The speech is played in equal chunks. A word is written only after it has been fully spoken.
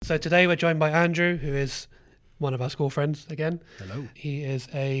So today we're joined by Andrew, who is one of our school friends again. Hello. He is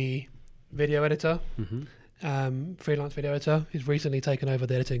a video editor, freelance video editor. He's recently taken over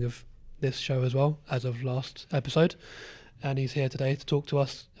the editing of this show as well, as of last episode. And he's here today to talk to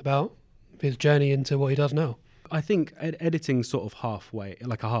us about his journey into what he does now. I think editing's sort of halfway,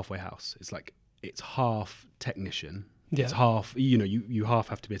 like a halfway house. It's like, it's half technician. Yeah. It's half, you half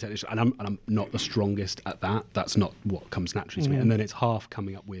have to be a technician. And I'm not the strongest at that. That's not what comes naturally to me. And then it's half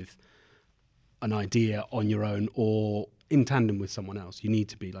coming up with an idea on your own or in tandem with someone else. You need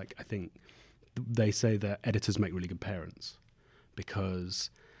to be like, I think they say that editors make really good parents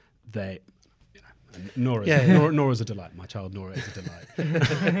because they... Nora's a delight. My child Nora is a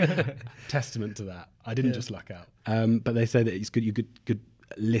delight. Testament to that. I didn't just luck out. But they say that it's good. You're good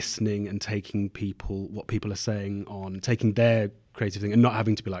listening and taking what people are saying on, taking their creative thing and not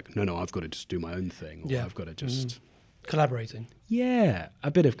having to be like, no, I've got to just do my own thing. Or I've got to just collaborating. Yeah,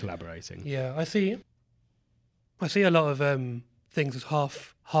 a bit of collaborating. Yeah, I see a lot of things as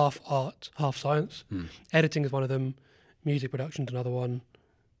half art, half science. Editing is one of them. Music production's another one.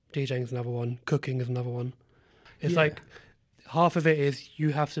 DJing is another one, cooking is another one. It's like half of it is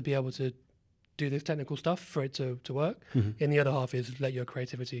you have to be able to do this technical stuff for it to work. And the other half is let your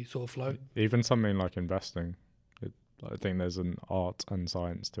creativity sort of flow. Even something like investing, I think there's an art and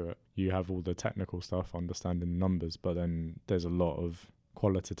science to it. You have all the technical stuff, understanding numbers, but then there's a lot of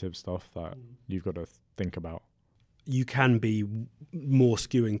qualitative stuff that you've got to think about. You can be more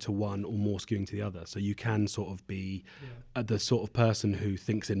skewing to one or more skewing to the other. So you can sort of be the sort of person who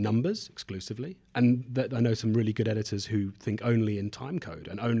thinks in numbers exclusively. And I know some really good editors who think only in time code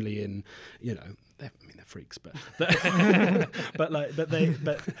and only in, they're freaks, but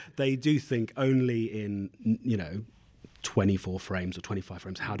they do think only in, 24 frames or 25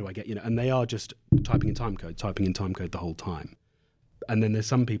 frames. How do I get, and they are just typing in time code the whole time. And then there's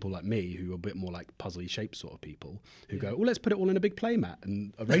some people like me who are a bit more like puzzly shape sort of people who go, well, let's put it all in a big playmat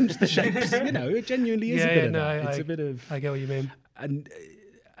and arrange the shapes. It genuinely is a bit of that. It's a bit of... I get what you mean. And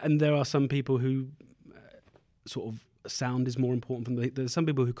there are some people who sort of sound is more important for them. There's some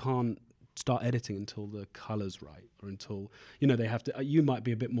people who can't start editing until the colour's right or until, they have to... You might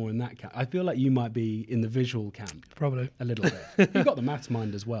be a bit more in that camp. I feel like you might be in the visual camp. Probably. A little bit. You've got the maths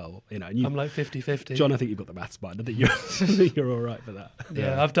mind as well. And I'm like 50-50. John, I think you've got the maths mind. I think you're all right for that.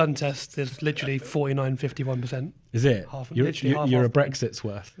 Yeah, I've done tests. It's literally 49, 51%. Is it? You're a Brexit's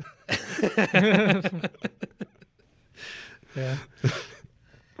worth. Yeah.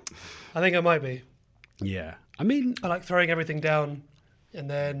 I think I might be. Yeah. I mean... I like throwing everything down and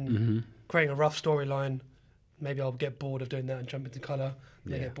then creating a rough storyline. Maybe I'll get bored of doing that and jump into colour.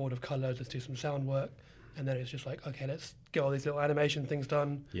 Then get bored of colour, let's do some sound work. And then it's just like, okay, let's get all these little animation things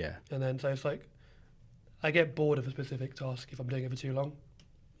done. Yeah. And then so it's like, I get bored of a specific task if I'm doing it for too long.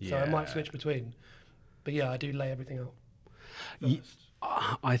 So I might switch between. But I do lay everything out first.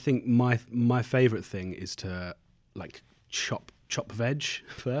 I think my favourite thing is to like chop veg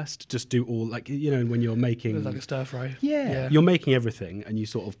first. Just do all when you're making... It's like a stir fry. Yeah. You're making everything and you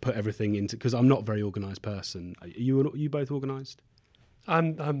sort of put everything into... Because I'm not a very organised person. Are you both organised?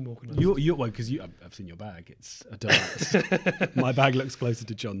 I'm organised. You're because I've seen your bag. It's a delight. My bag looks closer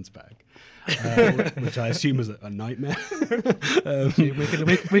to John's bag, which I assume is a nightmare.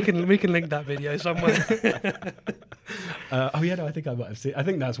 We can link that video somewhere. I think I might have seen. I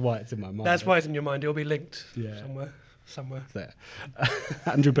think that's why it's in my mind. That's why it's in your mind. It'll be linked somewhere. There.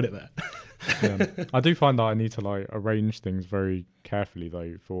 Andrew, put it there. I do find that I need to arrange things very carefully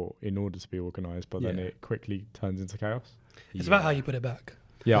though in order to be organised, but then it quickly turns into chaos. It's about how you put it back.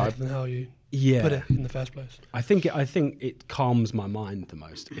 Than how you put it in the first place. I think it calms my mind the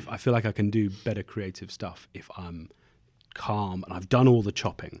most. If I feel like I can do better creative stuff if I'm calm and I've done all the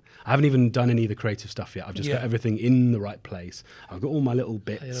chopping. I haven't even done any of the creative stuff yet. I've just got everything in the right place. I've got all my little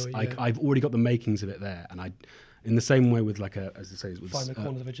bits. I've already got the makings of it there, and in the same way with find the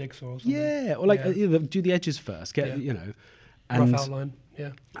corners of a jigsaw or something. Yeah, or do the edges first. And rough outline.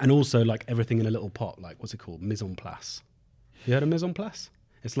 Yeah, and also everything in a little pot. What's it called? Mise en place. You heard of mise en place?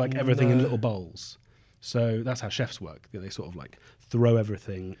 It's everything in little bowls. So that's how chefs work. They sort of throw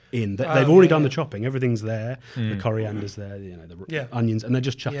everything in. They've already done the chopping. Everything's there. The coriander's there. The onions, and they're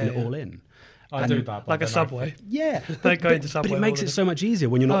just chucking it all in. I do that. Like a Subway. Yeah. They go into Subway. But it makes it so much easier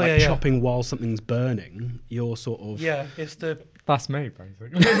when you're not chopping while something's burning. You're sort of... Yeah, it's the... That's me,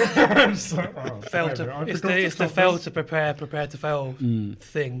 basically. It's the fail to prepare to fail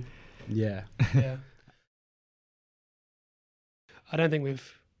thing. Yeah. Yeah. I don't think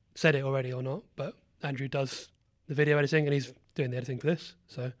we've said it already or not, but Andrew does the video editing and he's doing the editing for this.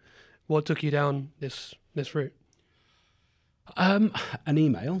 So what took you down this route? An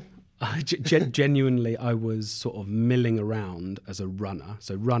email. Genuinely, I was sort of milling around as a runner.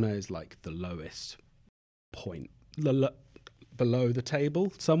 So runner is like the lowest point. Below the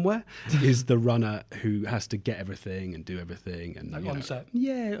table somewhere is the runner who has to get everything and do everything. And Like on set?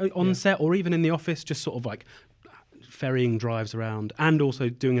 Yeah, on set or even in the office, just sort of like ferrying drives around and also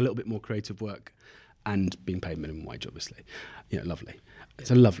doing a little bit more creative work and being paid minimum wage, obviously. Lovely.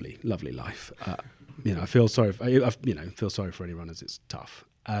 It's a lovely, lovely life. I feel sorry. Feel sorry for any runners. It's tough.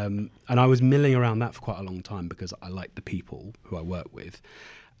 And I was milling around that for quite a long time because I like the people who I work with.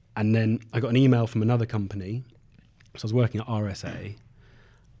 And then I got an email from another company. So I was working at RSA,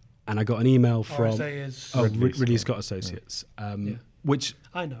 and I got an email from RSA is Ridley Scott Associates, which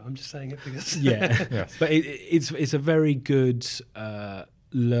I know. I'm just saying it because Yes. but it's a very good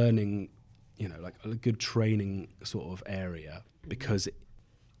learning, like a good training sort of area because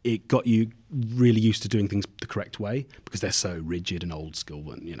it got you really used to doing things the correct way because they're so rigid and old school,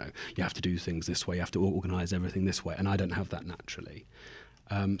 and you have to do things this way, you have to organise everything this way, and I don't have that naturally.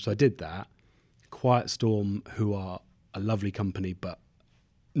 So I did that. Quiet Storm, who are a lovely company, but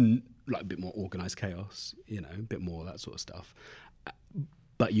like a bit more organised chaos, a bit more that sort of stuff.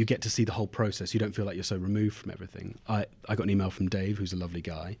 But you get to see the whole process. You don't feel like you're so removed from everything. I got an email from Dave, who's a lovely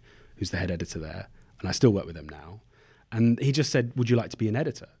guy, who's the head editor there, and I still work with him now. And he just said, "Would you like to be an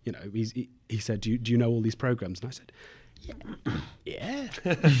editor?" He said, "Do you know all these programs?" And I said, "Yeah,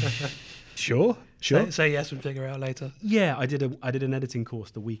 sure." Say yes and figure it out later. Yeah, I did an editing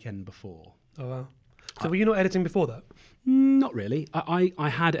course the weekend before. Oh wow! So were you not editing before that? Not really. I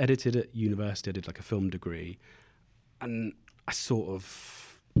had edited at university. I did like a film degree, and I sort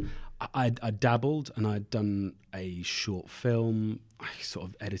of I dabbled, and I'd done a short film. I sort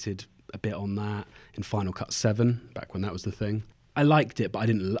of edited a bit on that in Final Cut 7 back when that was the thing. I liked it, but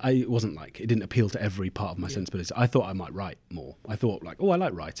it didn't appeal to every part of my sensibility. I thought I might write more. I thought like, I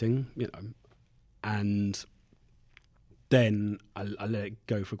like writing, and then I let it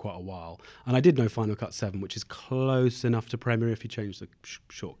go for quite a while. And I did know Final Cut 7, which is close enough to Premiere if you change the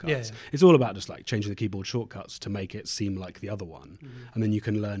shortcuts. Yeah. It's all about just like changing the keyboard shortcuts to make it seem like the other one. And then you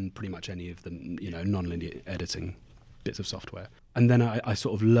can learn pretty much any of the non-linear editing bits of software. And then I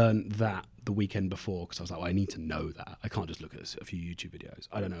sort of learned that the weekend before because I was like, I need to know that. I can't just look at a few YouTube videos.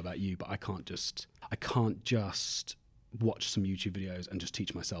 I don't know about you, but I can't just watch some YouTube videos and just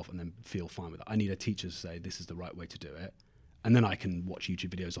teach myself and then feel fine with it. I need a teacher to say this is the right way to do it, and then I can watch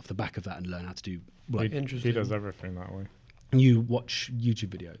YouTube videos off the back of that and learn how to do. He does everything that way. You watch YouTube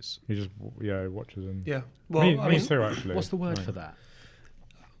videos. He just watches them. Yeah. Well, me too, actually. What's the word for that?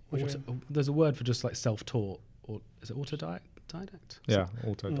 There's a word for just like self-taught, or is it autodidact? Yeah,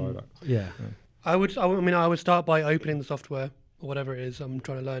 autodidact. Yeah. I would start by opening the software or whatever it is I'm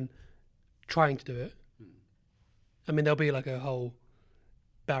trying to learn, trying to do it. I mean, there'll be like a whole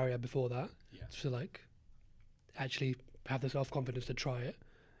barrier before that to like actually have the self-confidence to try it.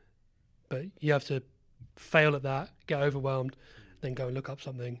 But you have to fail at that, get overwhelmed, then go and look up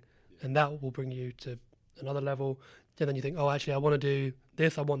something, and that will bring you to another level. And then you think, actually, I want to do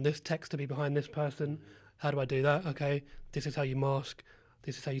this. I want this text to be behind this person. How do I do that? Okay, this is how you mask.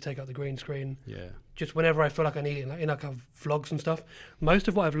 This is how you take out the green screen. Yeah. Just whenever I feel like I need it, like in like our vlogs and stuff. Most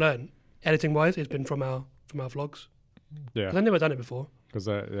of what I've learned, editing-wise, has been from our vlogs. Yeah. 'Cause I've never done it before. Because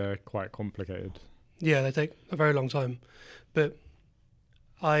they're quite complicated. Yeah, they take a very long time. But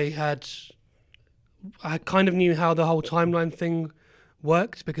I kind of knew how the whole timeline thing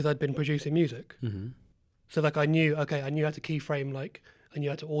worked because I'd been producing music. Mm-hmm. So like I knew how to keyframe, like I knew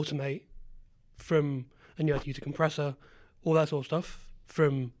how to automate I knew how to use a compressor, all that sort of stuff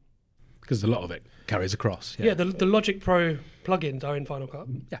from... Because a lot of it carries across. Yeah, the Logic Pro plugins are in Final Cut.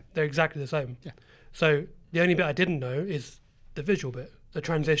 Yeah. They're exactly the same. Yeah. So the only bit I didn't know is the visual bit, the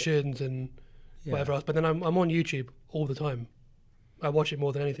transitions and whatever else. But then I'm on YouTube all the time. I watch it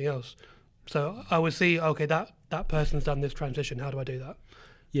more than anything else. So I would see, okay, that person's done this transition. How do I do that?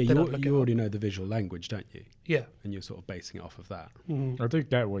 Yeah, you already know the visual language, don't you? Yeah. And you're sort of basing it off of that. Mm-hmm. I do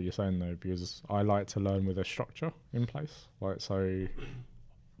get what you're saying though, because I like to learn with a structure in place. But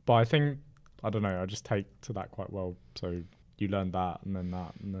I think, I don't know, I just take to that quite well. So you learn that and then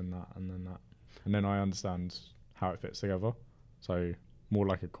that and then that and then that. And then I understand how it fits together. So more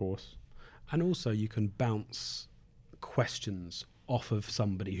like a course. And also you can bounce questions off of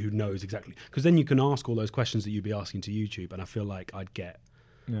somebody who knows exactly, because then you can ask all those questions that you'd be asking to YouTube, and I feel like I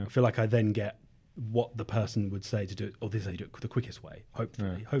feel like I then get what the person would say to do it, or this is how you do it the quickest way.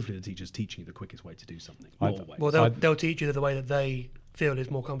 Hopefully the teacher's teaching you the quickest way to do something. Well, they'll teach you the way that they feel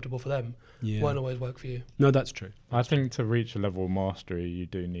is more comfortable for them. Yeah. Won't always work for you. No, that's true. I think to reach a level of mastery, you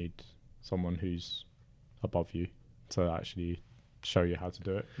do need someone who's above you to actually show you how to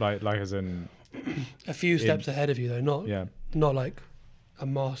do it. Like as in A few steps ahead of you, though, not like a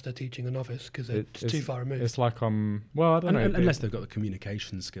master teaching a novice, because it's too far removed. It's like well, I don't know. Unless they've got the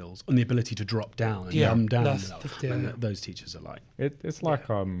communication skills and the ability to drop down and dumb down. Those teachers are like it's like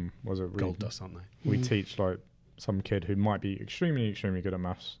was it gold dust, aren't they? We teach like some kid who might be extremely, extremely good at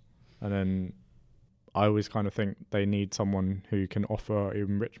maths, and then I always kind of think they need someone who can offer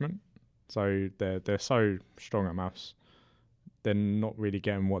enrichment. So they're so strong at maths, they're not really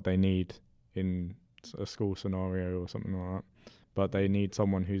getting what they need in a school scenario or something like that. But they need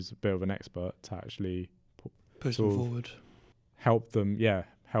someone who's a bit of an expert to actually push them forward, help them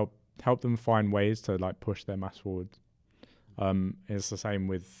find ways to like push their maths forward. It's the same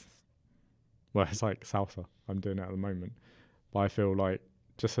with, well, it's like salsa. I'm doing it at the moment, but I feel like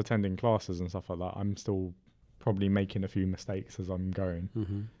just attending classes and stuff like that, I'm still probably making a few mistakes as I'm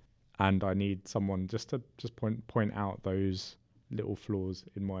going, and I need someone just to point out those little flaws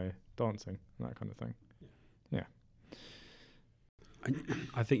in my dancing and that kind of thing. Yeah.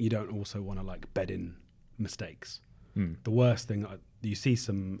 I think you don't also want to like bed in mistakes. The worst thing you see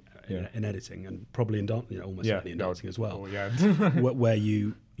some in editing, and probably in almost certainly in dancing as well, where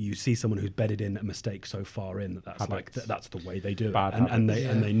you see someone who's bedded in a mistake so far in that's like that's the way they do it, and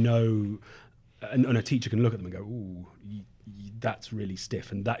they know, and a teacher can look at them and go, "Ooh, that's really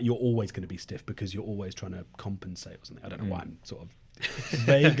stiff," and that you're always going to be stiff because you're always trying to compensate or something. I don't know why I'm sort of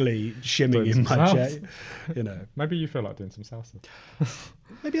vaguely shimming in my chair, Maybe you feel like doing some salsa.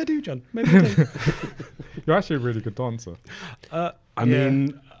 Maybe I do, John. Maybe I do. You're actually a really good dancer. I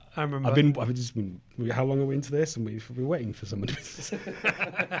mean, I remember. I've just been. How long are we into this? And we've been waiting for someone to.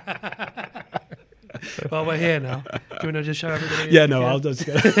 Well, we're here now. Do you want to just show everybody? Yeah, no, I'll just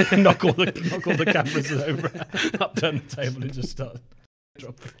knock all the cameras over, upturn the table, and just start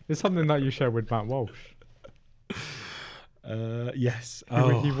dropping. It's something that you share with Matt Walsh. Yes.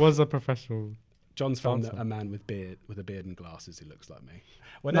 He was a professional. John's found a man with a beard and glasses who looks like me.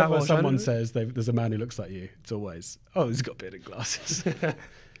 Whenever someone says there's a man who looks like you, it's always, he's got beard and glasses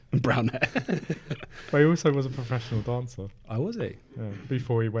and brown hair. But he also was a professional dancer. Oh, was he? Yeah,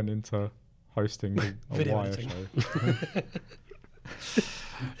 before he went into hosting a Video Wire editing.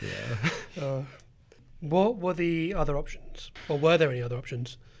 show. What were the other options? Or were there any other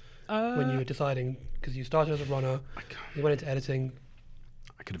options when you were deciding? Because you started as a runner, you went into editing.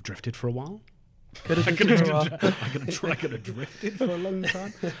 I could have drifted for a while. I could have drifted for a long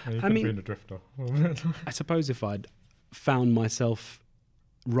time. Yeah, you could have been a drifter. I suppose if I'd found myself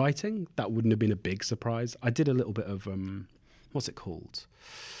writing, that wouldn't have been a big surprise. I did a little bit of what's it called,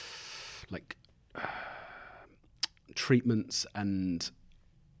 like treatments, and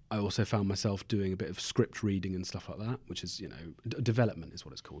I also found myself doing a bit of script reading and stuff like that, which is development is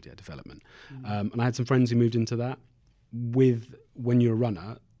what it's called. Yeah, development. And I had some friends who moved into that. When you're a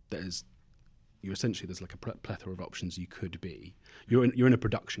runner, there's like a plethora of options you could be. You're in a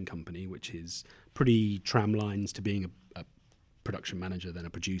production company, which is pretty tramlines to being a production manager, then a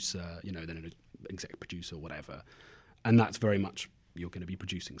producer, then an exec producer, whatever. And that's very much you're going to be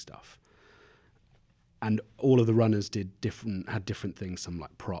producing stuff. And all of the runners had different things. Some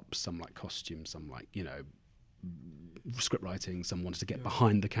like props, some like costumes, some like script writing. Some wanted to get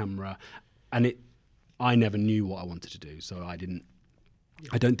behind the camera, and I never knew what I wanted to do, so I didn't.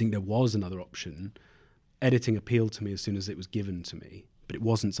 I don't think there was another option. Editing appealed to me as soon as it was given to me, but it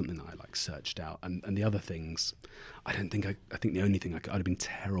wasn't something that I like searched out. And the other things, I think the only thing I'd have been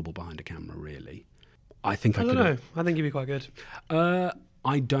terrible behind a camera, really. I don't know. I think you'd be quite good.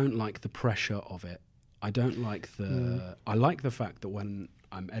 I don't like the pressure of it. I don't like I like the fact that when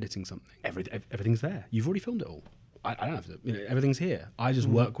I'm editing something, everything's there. You've already filmed it all. I don't have to, everything's here. I just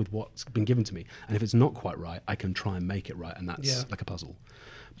work with what's been given to me. And if it's not quite right, I can try and make it right. And that's like a puzzle.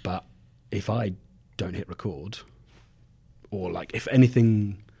 But if I don't hit record, or like if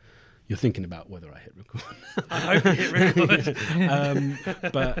anything, you're thinking about whether I hit record. I hope you hit record.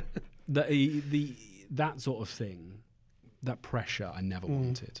 But that sort of thing, that pressure, I never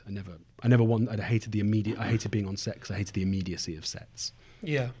wanted. I hated I hated being on set because I hated the immediacy of sets.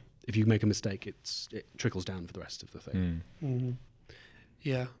 Yeah. If you make a mistake, it trickles down for the rest of the thing. Mm-hmm.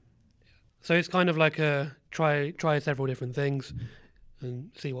 Yeah. So it's kind of like a try several different things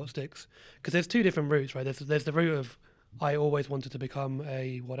and see what sticks. Because there's two different routes, right? There's the route of I always wanted to become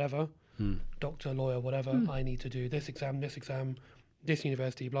a whatever, doctor, lawyer, whatever. I need to do this exam, this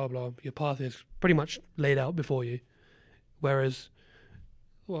university, blah, blah. Your path is pretty much laid out before you. Whereas,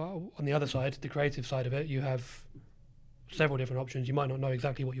 well, on the other side, the creative side of it, you have several different options. You might not know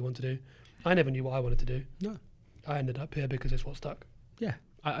exactly what you want to do. I never knew what I wanted to do. No. I ended up here because it's what stuck. Yeah.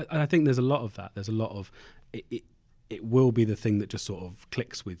 I think there's a lot of that. There's a lot of... it will be the thing that just sort of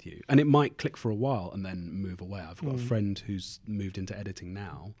clicks with you. And it might click for a while and then move away. I've got a friend who's moved into editing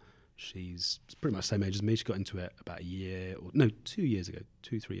now. She's pretty much the same age as me. She got into it about 2 years ago,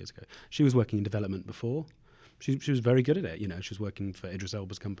 3 years ago. She was working in development before. She was very good at it. You know, she was working for Idris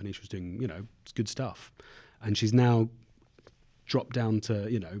Elba's company. She was doing, you know, good stuff. And she's now dropped down to,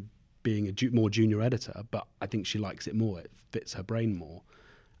 you know, being a more junior editor, but I think she likes it more. It fits her brain more.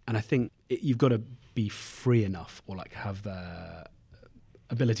 And I think you've got to be free enough, or like have the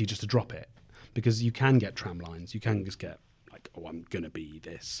ability just to drop it, because you can get tram lines. You can just get like, oh, I'm going to be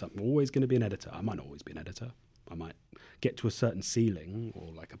this. I'm always going to be an editor. I might not always be an editor. I might get to a certain ceiling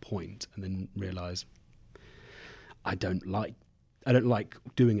or like a point and then realise I don't like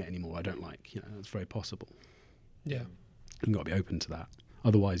doing it anymore. I don't like, you know, that's very possible. Yeah. You've got to be open to that.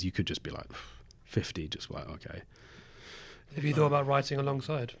 Otherwise, you could just be like 50, just like, okay. Have you thought about writing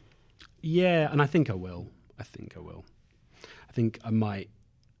alongside? Yeah, and I think I will. I think I might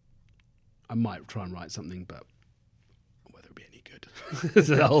try and write something, but whether it'll be any good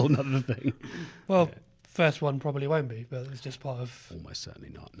is a whole other thing. Well, first one probably won't be, but it's just part of... Almost certainly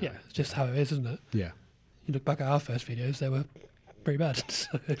not. No. Yeah, it's just how it is, isn't it? Yeah. You look back at our first videos, they were pretty bad.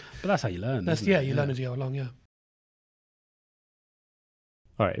 So But that's how you learn. you learn as you go along, yeah.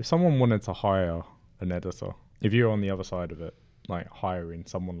 All right, if someone wanted to hire an editor, if you're on the other side of it, like hiring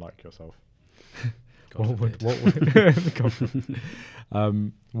someone like yourself, what would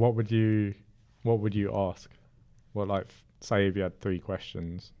you ask? What, like, say if you had 3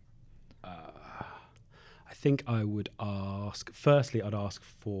 questions? I think I would ask, firstly, I'd ask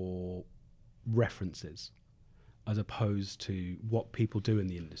for references, as opposed to what people do in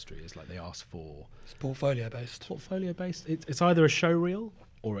the industry is like they ask for... It's portfolio based. It's either a show reel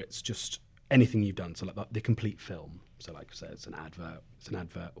or it's just anything you've done. So like the complete film. So like I said, it's an advert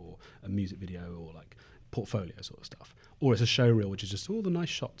or a music video or like portfolio sort of stuff. Or it's a show reel, which is just all the nice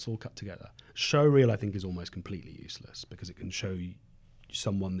shots all cut together. Show reel, I think, is almost completely useless because it can show you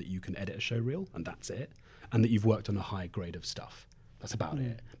someone that you can edit a show reel and that's it. And that you've worked on a high grade of stuff. That's about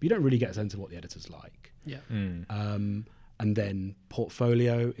it. But you don't really get a sense of what the editor's like. Yeah. And then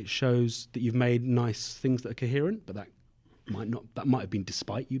portfolio, it shows that you've made nice things that are coherent, but that might have been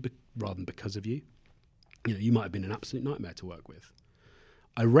despite you rather than because of you. You know, you might have been an absolute nightmare to work with.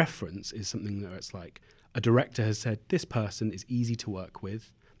 A reference is something where it's like a director has said, this person is easy to work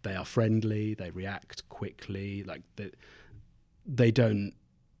with. They are friendly. They react quickly. Like they don't,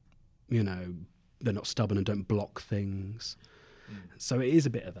 you know, they're not stubborn and don't block things. So it is a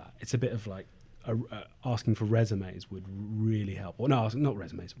bit of that. It's a bit of like asking for resumes would really help. Or no, not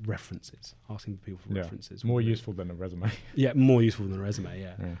resumes, references. Asking people for references. More useful than a resume. Yeah, more useful than a resume,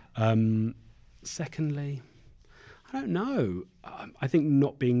 yeah. Secondly, I don't know. I think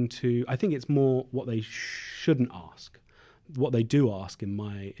not being too... I think it's more what they shouldn't ask. What they do ask in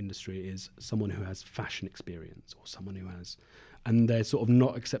my industry is someone who has fashion experience or someone who has... And they're sort of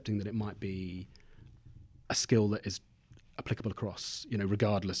not accepting that it might be a skill that is applicable across, you know,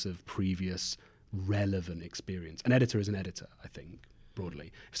 regardless of previous relevant experience. An editor is an editor, I think,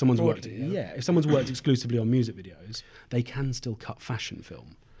 broadly. If someone's worked exclusively on music videos, they can still cut fashion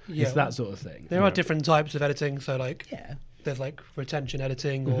film. Yeah, it's that sort of thing. There are different types of editing, so like Yeah. there's like retention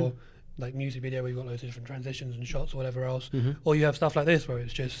editing or like music video where you've got loads of different transitions and shots or whatever else. Or you have stuff like this where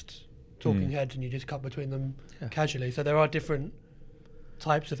it's just talking heads and you just cut between them casually. So there are different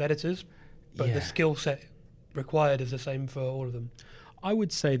types of editors, but the skill set required is the same for all of them. I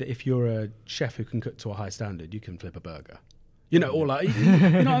would say that if you're a chef who can cook to a high standard, you can flip a burger. You know, or like, you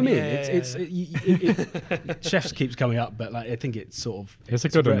know what I mean? Chefs keeps coming up, but like I think it's sort of... It's a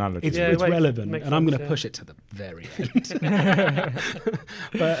good analogy. It's relevant, and I'm going to push it to the very end.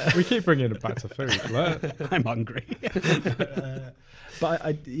 But we keep bringing it back to food. I'm hungry. But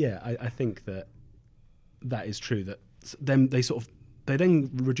I think that is true, that they then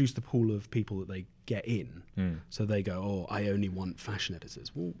reduce the pool of people that they get in. So they go, oh, I only want fashion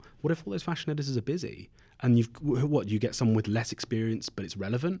editors. Well, what if all those fashion editors are busy? And you get someone with less experience, but it's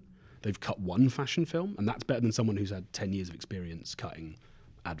relevant? They've cut one fashion film, and that's better than someone who's had 10 years of experience cutting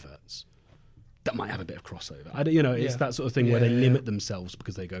adverts. That might have a bit of crossover. It's that sort of thing where they limit themselves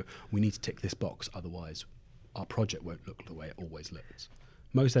because they go, we need to tick this box, otherwise our project won't look the way it always looks.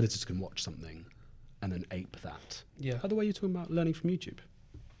 Most editors can watch something and then ape that. Yeah. By the way, you're talking about learning from YouTube.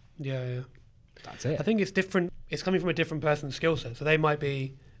 Yeah. That's it. I think it's different. It's coming from a different person's skill set. So they might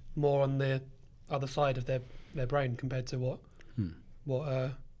be more on the other side of their brain compared to what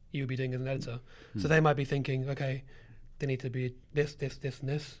you would be doing as an editor. So they might be thinking, okay, they need to be this, and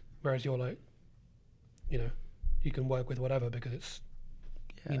this. Whereas you're like, you know, you can work with whatever because it's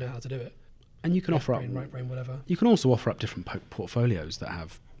you know how to do it. And you can left offer up, brain, right brain, whatever. you can also offer up different portfolios that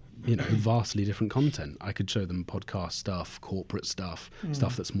have, vastly different content. I could show them podcast stuff, corporate stuff,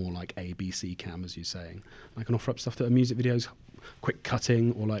 stuff that's more like ABC cam, as you're saying. I can offer up stuff that are music videos, quick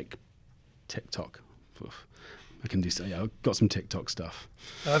cutting, or like TikTok. Oof. I can do so. Yeah, I've got some TikTok stuff.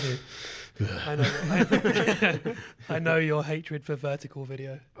 Have you? I know your hatred for vertical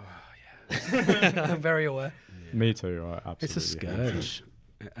video. Oh, yeah. I'm very aware. Me too. I absolutely. It's a hate it. scourge,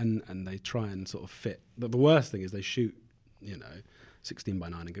 and they try and sort of fit. But the worst thing is they shoot, 16:9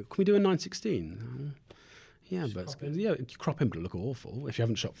 and go, can we do a 9:16? Yeah, Just but crop it. you crop in, but it'll look awful. If you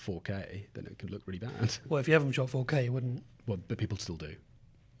haven't shot 4K, then it could look really bad. Well, if you haven't shot 4K, you wouldn't. Well, but people still do.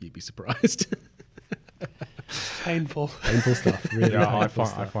 You'd be surprised. Painful. Painful stuff. Really Yeah, painful I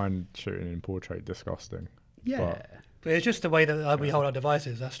stuff. find shooting in portrait disgusting. Yeah, But it's just the way that we hold our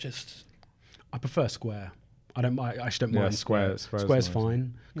devices. That's just. I prefer square. I actually don't Yeah, mind square- square. square's Square's nice.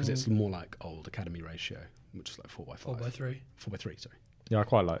 fine because it's more like old Academy ratio, which is like 4x5. 4x3. 4x3, sorry. Yeah, I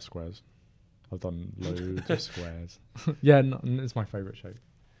quite like squares. I've done loads of squares. Yeah, it's my favourite shape.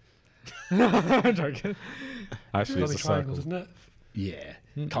 I'm joking. Actually, It's it's got a to be triangles, circle. isn't it? Yeah.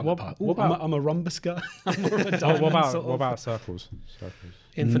 Mm, Can't what- apart. what Ooh, about- I'm a rhombus guy. I'm more of a Oh, diamond what sort of. about circles? Circles.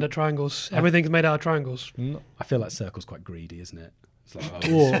 Infinite triangles. Everything's made out of triangles. I feel like circle's quite greedy, isn't it? It's like, Or-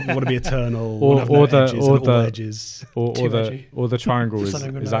 you want to be eternal, or- or, have or no the- edges or and all the- edges. Or Too the edgy. triangle is,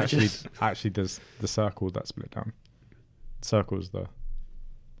 Something with is no actually edges. does the circle that split down. Circle's the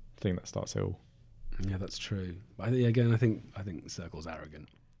thing that starts it all. Yeah, that's true. But I think circle's arrogant.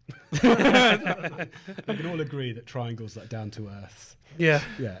 We can all agree that triangle's like down to earth. Yeah.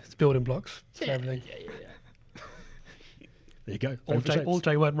 Yeah. It's building blocks for everything. There you go. All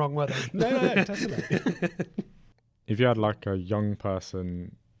J weren't wrong, were they? No, definitely. If you had like a young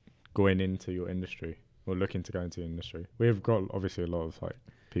person going into your industry or looking to go into the industry, we've got obviously a lot of like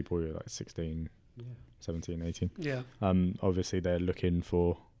people who are like 16, 17, 18. Yeah. Obviously they're looking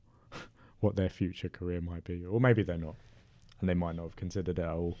for what their future career might be, or maybe they're not, and they might not have considered it at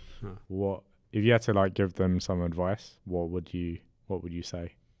all. Huh. What if you had to like give them some advice? What would you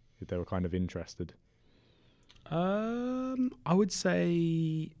say if they were kind of interested? I would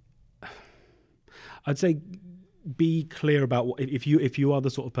say, be clear about what, if you are the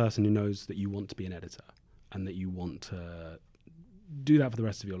sort of person who knows that you want to be an editor and that you want to do that for the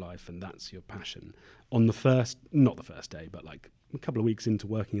rest of your life and that's your passion. On not the first day, but like a couple of weeks into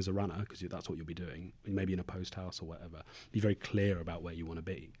working as a runner, because that's what you'll be doing, maybe in a post house or whatever, be very clear about where you want to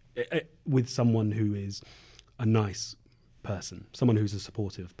be with someone who is a nice person, someone who's a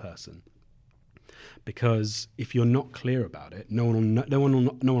supportive person. Because if you're not clear about it, no one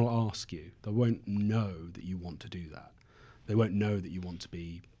will ask you. They won't know that you want to do that. They won't know that you want to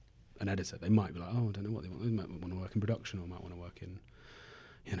be an editor. They might be like, oh, I don't know what they want. They might want to work in production, or might want to work in,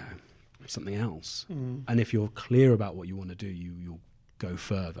 something else. And if you're clear about what you want to do, you'll go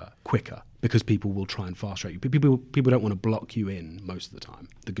further, quicker, because people will try and fast track you. People don't want to block you in most of the time.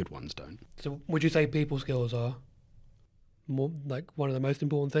 The good ones don't. So would you say people skills are more like one of the most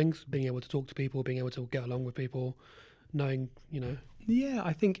important things? Being able to talk to people, being able to get along with people, knowing, Yeah,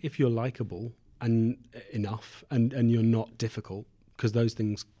 I think if you're likable and enough and you're not difficult, because those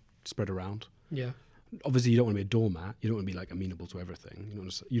things spread around. Yeah. Obviously, you don't want to be a doormat. You don't want to be like amenable to everything.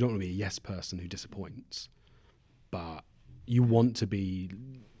 You don't want to be a yes person who disappoints. But you want to be,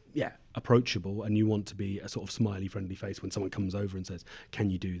 approachable, and you want to be a sort of smiley, friendly face when someone comes over and says, "Can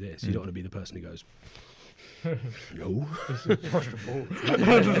you do this?" You don't want to be the person who goes, "No, I'm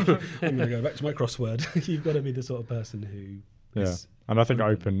going to go back to my crossword." You've got to be the sort of person who. Yeah, is and I think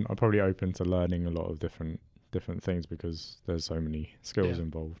open. I'm probably open to learning a lot of different things because there's so many skills Yeah.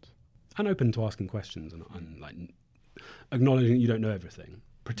 involved. And open to asking questions and like acknowledging that you don't know everything.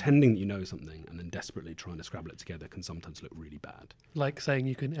 Pretending that you know something and then desperately trying to scrabble it together can sometimes look really bad. Like saying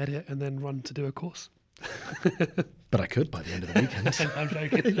you can edit and then run to do a course. But I could by the end of the weekend. I'm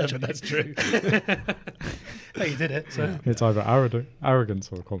joking. No, but that's true. But you did it, so. It's either arrogance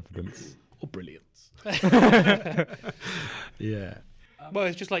or confidence. Or brilliance. Yeah. Well,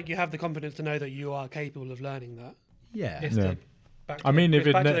 it's just like you have the confidence to know that you are capable of learning that. Yeah. It's Yeah. the back to I mean, if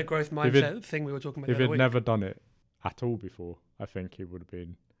it back to ne- the growth if it- mindset thing we were talking about If the it other week. never done it at all before, I think it would have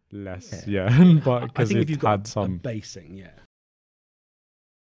been less. Yeah. Yeah, but I because think it if you've had got a some. basing, yeah.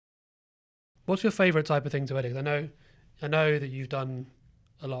 What's your favourite type of thing to edit? I know that you've done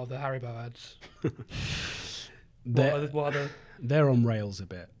a lot of the Haribo ads. They're, What are the they're on rails a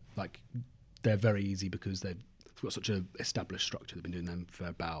bit. Like, they're very easy because they've got such an established structure. They've been doing them for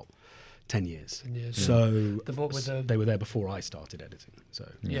about 10 years. 10 years? So The what with the- they were there before I started editing. So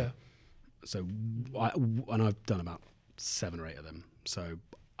Yeah. and I've done about 7 or 8 of them. So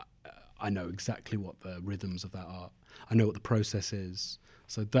I know exactly what the rhythms of that are. I know what the process is.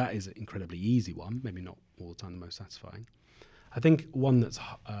 So that is an incredibly easy one. Maybe not all the time the most satisfying. I think one that's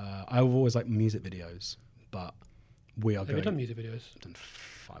I've always liked music videos, but we are Have going. you done music videos? I've done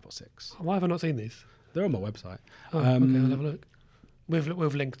 5 or 6. Why have I not seen these? They're on my website. Oh, okay, I'll have a look.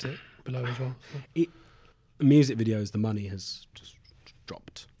 We've linked it below as well. So. Music videos, the money has just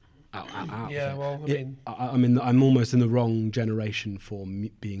dropped out. Yeah, of it. well, I mean, I'm almost in the wrong generation for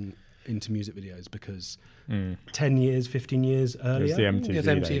being into music videos because 10 years, 15 years earlier, the MTV, there's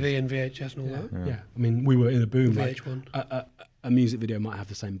MTV and VHS and all yeah, that. yeah. I mean, we were in a boom. Like, VH1. a music video might have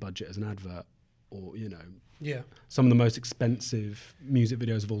the same budget as an advert, or Yeah. some of the most expensive music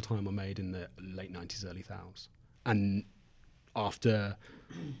videos of all time were made in the late 90s, early 2000s, and after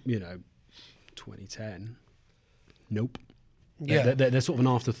 2010, nope. Yeah. They're sort of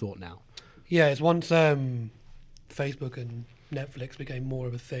an afterthought now. Yeah, it's once Facebook and Netflix became more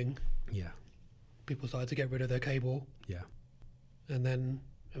of a thing, Yeah, people started to get rid of their cable, yeah. and then,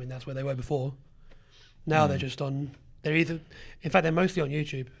 I mean, that's where they were before. Now they're just on, in fact, they're mostly on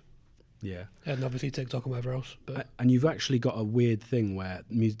YouTube, Yeah, and obviously TikTok and whatever else. But and you've actually got a weird thing where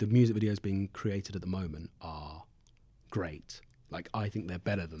the music videos being created at the moment are great. Like, I think they're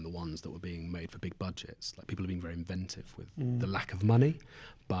better than the ones that were being made for big budgets. Like, people are being very inventive with the lack of money,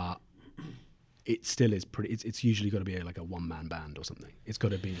 but it still is pretty. It's usually got to be like a one-man band or something. It's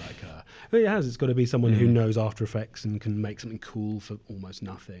got to be like it's got to be someone who knows After Effects and can make something cool for almost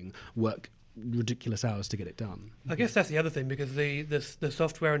nothing. Work ridiculous hours to get it done. I guess that's the other thing, because the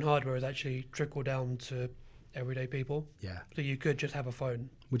software and hardware has actually trickled down to everyday people. Yeah, So you could just have a phone.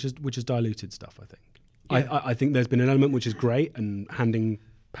 which is diluted stuff. I think. Yeah. I think there's been an element which is great and handing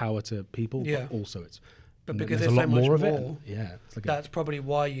power to people. Yeah. But also But because there's there's a lot so much more of more, it. Yeah, it's like that's probably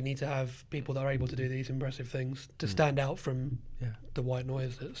why you need to have people that are able to do these impressive things to stand out from the white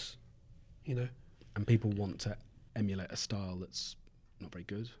noise that's, and people want to emulate a style that's not very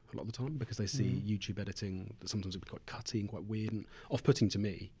good a lot of the time because they see YouTube editing that sometimes it can be quite cutty and quite weird and off-putting to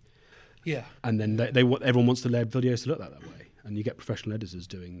me. Yeah. And then everyone wants their videos to look that way, and you get professional editors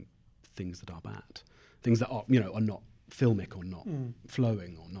doing things that are bad, things that are are not filmic or not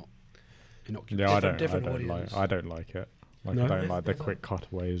flowing or not innocuous. Yeah, Different I audience. don't like it. Like, No? I don't like the quick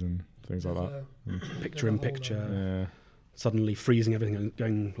cutaways and things like that. Picture in picture, Yeah. suddenly freezing everything and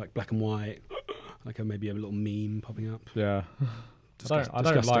going like black and white, like maybe a little meme popping up. Yeah. Disgusting. I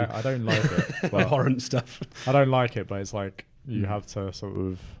don't like it. But Abhorrent stuff. I don't like it, but it's like you have to sort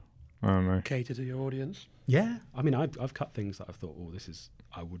of, I don't know. Cater to your audience. Yeah, I mean, I've cut things that I've thought,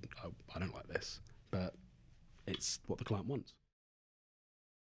 I don't like this, but it's what the client wants.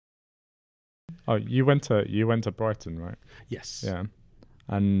 Oh, you went to Brighton, right? Yes. Yeah.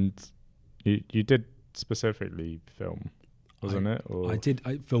 And you did specifically film, wasn't it? Or I did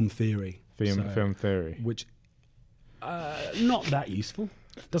film theory. film theory. Which not that useful.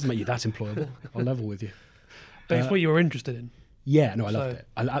 Doesn't make you that employable. I'll level with you. But it's what you were interested in. Yeah, no, I loved it.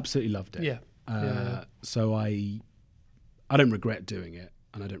 I absolutely loved it. Yeah. So I don't regret doing it,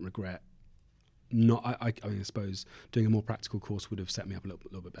 and I don't regret not. I suppose doing a more practical course would have set me up a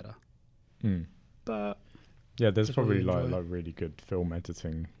little bit better. But yeah, there's Just what probably you enjoy. like really good film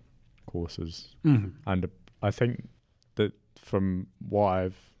editing courses, Mhm. and I think that from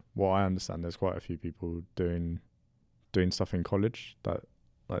what I understand, there's quite a few people doing stuff in college, that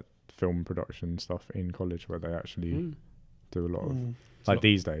like film production stuff in college, where they actually do a lot of like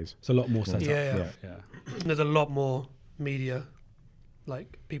these days. it's a lot more set up. Yeah. Yeah. There's a lot more media,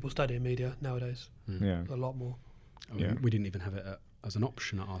 like people studying media nowadays. Yeah. A lot more. I mean, Yeah. we didn't even have it as an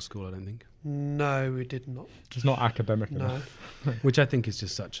option at our school, I don't think. No, we did not. It's not academic No. enough. Which I think is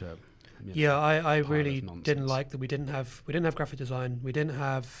just such a Yeah, I pile really of nonsense. didn't like that we didn't have graphic design. We didn't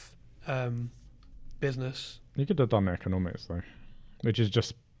have business. You could have done economics though, which is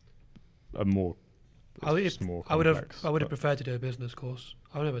just a more. I would it's more I would have complex, I would have but- preferred to do a business course.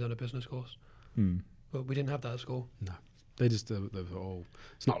 I've never done a business course, but we didn't have that at school. They just they were all.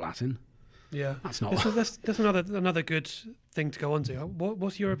 It's not Latin. Yeah, That's not. that's another good thing to go on to.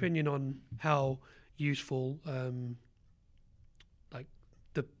 What's your opinion on how useful like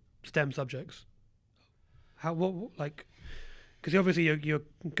the STEM subjects? How what like because obviously you're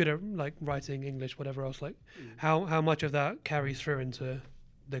good at like writing, English, whatever else. Like how much of that carries through into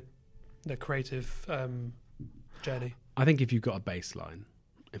the creative journey? I think if you've got a baseline,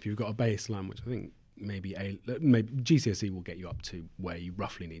 which I think maybe GCSE will get you up to where you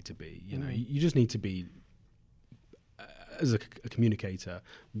roughly need to be. You know, you just need to be as a communicator,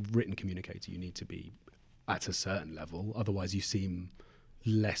 written communicator. You need to be at a certain level. Otherwise, you seem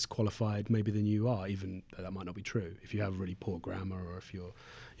less qualified maybe than you are, even though that might not be true. If you have really poor grammar, or if you're,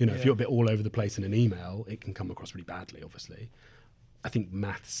 if you're a bit all over the place in an email, it can come across really badly, obviously. I think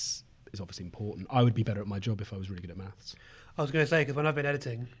maths is obviously important. I would be better at my job if I was really good at maths. I was going to say, because when I've been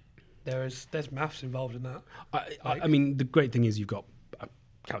editing, there's maths involved in that. I mean, the great thing is you've got a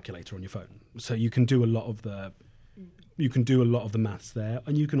calculator on your phone, so you can do a lot of the maths there,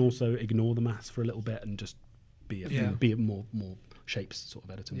 and you can also ignore the maths for a little bit and just be a more shapes sort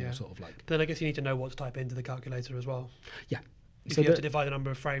of editor, more sort of like. Then I guess you need to know what to type into the calculator as well. Yeah. If you have to divide the number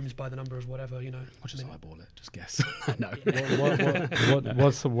of frames by the number of whatever, I'll just eyeball it, just guess. No.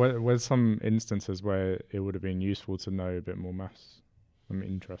 What's some instances where it would have been useful to know a bit more maths? I'm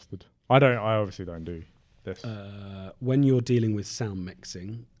interested. I obviously don't do this. When you're dealing with sound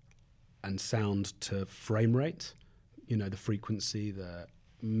mixing and sound to frame rate, the frequency, the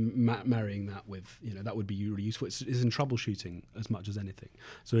marrying that with, that would be really useful. It's in troubleshooting as much as anything.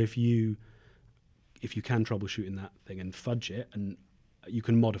 So if you can troubleshoot in that thing and fudge it, and you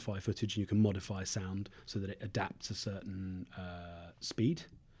can modify footage and you can modify sound so that it adapts a certain speed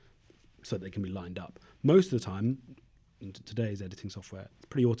so that they can be lined up. Most of the time, in today's editing software, it's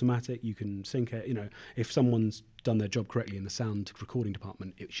pretty automatic. You can sync it. If someone's done their job correctly in the sound recording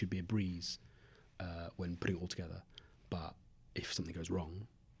department, it should be a breeze when putting it all together. But if something goes wrong,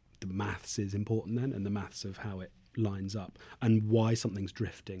 the maths is important then, and the maths of how it lines up and why something's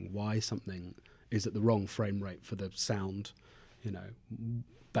drifting, why something is at the wrong frame rate for the sound,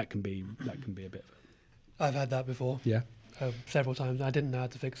 that can be a bit. I've had that before. Yeah. Several times. I didn't know how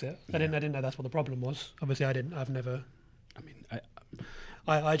to fix it. Yeah. I didn't know that's what the problem was. Obviously, I didn't. I've never. I mean,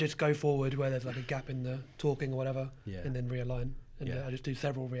 I just go forward where there's like a gap in the talking or whatever, Yeah. and then realign. And Yeah. I just do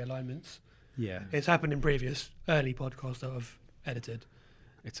several realignments. yeah, It's happened in previous early podcasts that I've edited.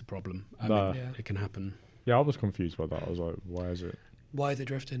 it's a problem. No. Yeah. It can happen. Yeah, I was confused by that. I was like, why is it? Why is it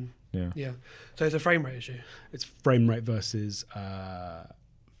drifting? Yeah. Yeah. So it's a frame rate issue. It's frame rate versus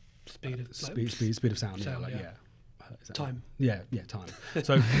Speed of speed of sound. sound, Yeah, yeah. Is that time. Yeah, time.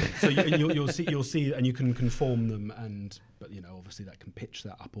 So you'll see, and you can conform them, but obviously that can pitch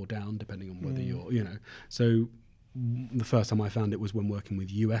that up or down depending on whether you're. So the first time I found it was when working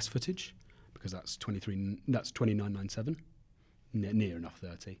with US footage, because that's 2997, near enough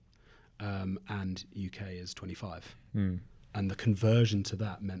 30, and UK is 25, and the conversion to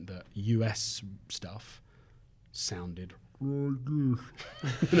that meant that US stuff sounded. so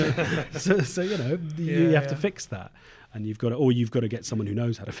you have to fix that, and you've got to get someone who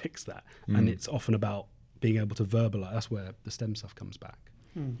knows how to fix that, and it's often about being able to verbalize. That's where the STEM stuff comes back.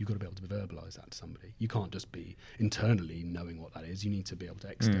 You've got to be able to verbalize that to somebody. You can't just be internally knowing what that is. You need to be able to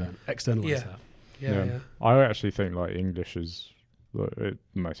externalize that. Yeah. I actually think like English is the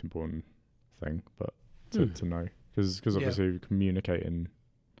most important thing, but to know, because obviously communicating,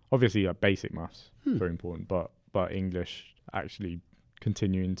 obviously basic maths very important, but English, actually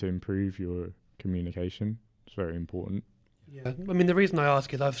continuing to improve your communication is very important. Yeah, I mean, the reason I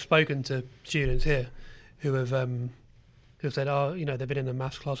ask is I've spoken to students here who have said, they've been in a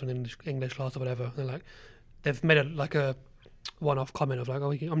maths class or an English class or whatever, and like they've made a one-off comment of like,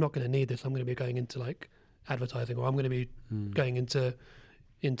 I'm not going to need this. I'm going to be going into like advertising, or I'm going to be going into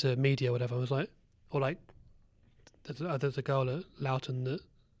media, or whatever. I was like, or like there's a girl at Loughton that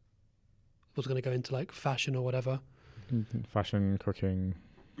was going to go into like fashion or whatever. Fashion, cooking,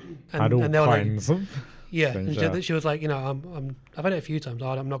 and all they were kinds like, of and she was like, I've had it a few times.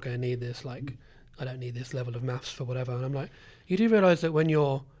 I'm not going to need this. Like, I don't need this level of maths for whatever. And I'm like, you do realise that when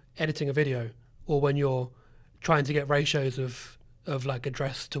you're editing a video, or when you're trying to get ratios of like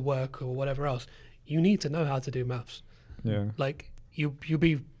address to work or whatever else, you need to know how to do maths. Yeah. Like you'll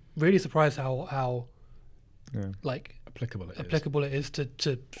be really surprised how like applicable it is to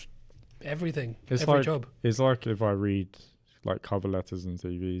everything, it's every like, job. It's like if I read like cover letters and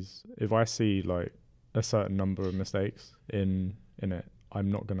CVs, if I see like a certain number of mistakes in it,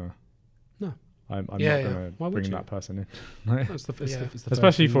 I'm not gonna. No. I'm not gonna bring that person in. It's the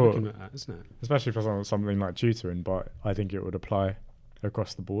especially for that, isn't it? Especially for something like tutoring, but I think it would apply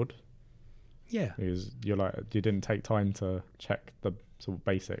across the board. Yeah. Because you didn't take time to check the sort of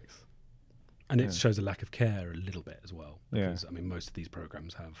basics. And it shows a lack of care a little bit as well. Because, Yeah. I mean, most of these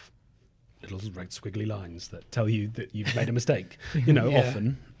programs have little red squiggly lines that tell you that you've made a mistake,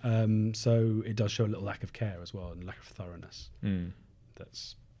 often. So it does show a little lack of care as well, and lack of thoroughness.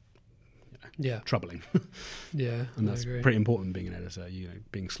 That's troubling. Yeah. And that's pretty important being an editor.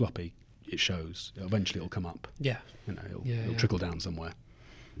 Being sloppy, it shows. Eventually it'll come up. Yeah. It'll trickle down somewhere.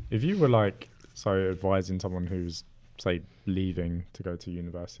 If you were advising someone who's, say, leaving to go to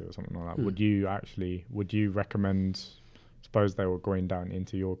university or something like that, would you recommend suppose they were going down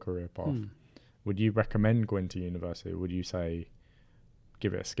into your career path, would you recommend going to university? Or would you say,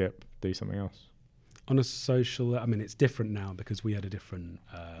 give it a skip, do something else? On a social, I mean, it's different now because we had a different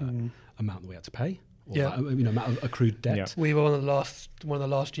amount that we had to pay. Or amount of accrued debt. Yeah. We were one of the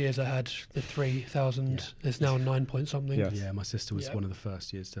last years that had the 3,000. It's now 9 point something. Yes. Yeah, my sister was one of the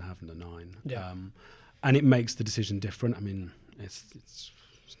first years to have the 9. Yeah. And it makes the decision different. I mean, it's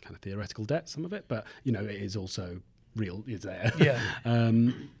kind of theoretical debt, some of it, but it is also real. It's there. Yeah.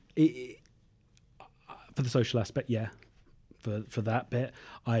 For the social aspect, yeah. For that bit,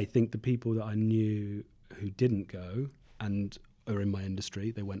 I think the people that I knew who didn't go and are in my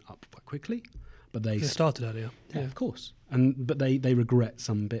industry, they went up quite quickly. But they started earlier. Yeah, of course. But they regret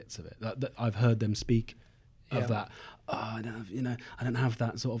some bits of it. That I've heard them speak of that. Oh, I don't have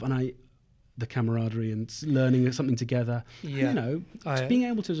that sort of, the camaraderie and learning something together. Yeah. Just being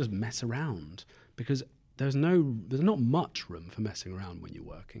able to just mess around, because there's not much room for messing around when you're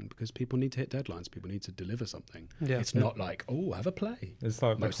working, because people need to hit deadlines. People need to deliver something. Yeah. It's not like, have a play. It's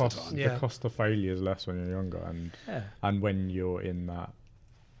like the cost of failure is less when you're younger, and when you're in that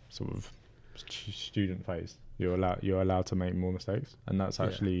sort of student phase, you're allowed to make more mistakes, and that's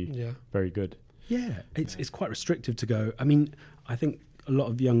actually very good. It's quite restrictive to go. I mean, I think a lot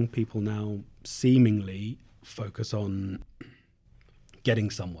of young people now seemingly focus on getting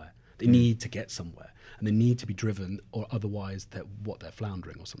somewhere. They need to get somewhere, and they need to be driven, or otherwise they're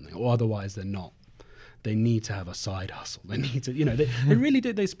floundering or something, or otherwise they're not. They need to have a side hustle. They need to, they really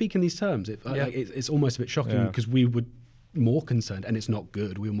do. They speak in these terms. It's almost a bit shocking, because we would more concerned, and it's not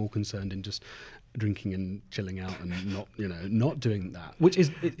good. We were more concerned in just drinking and chilling out and not doing that, which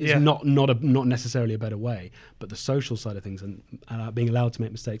is not necessarily a better way. But the social side of things, and being allowed to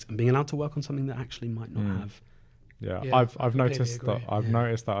make mistakes and being allowed to work on something that actually might not have. Yeah, I've noticed that. I've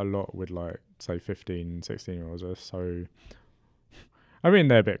noticed that a lot with, like, say 15, 16-year-olds are so. I mean,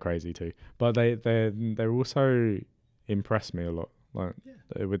 they're a bit crazy too, but they're also impress me a lot, like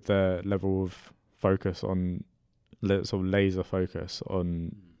with their level of focus on. Sort of laser focus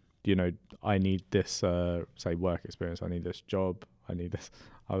on, I need this, say, work experience. I need this job. I need this.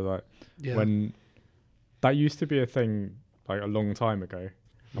 I was like, when that used to be a thing, like, a long time ago,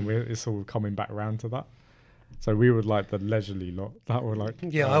 and it's all coming back around to that. So we would like the leisurely lot that were like.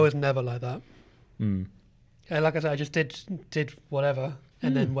 Yeah, I was never like that. Like I said, I just did whatever,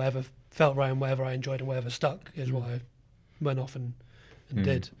 and then whatever felt right and whatever I enjoyed and whatever stuck is what I went off and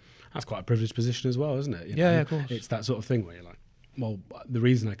did. That's quite a privileged position as well, isn't it? Yeah, of course. It's that sort of thing where you're like, well, the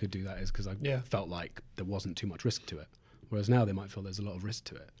reason I could do that is because I felt like there wasn't too much risk to it. Whereas now they might feel there's a lot of risk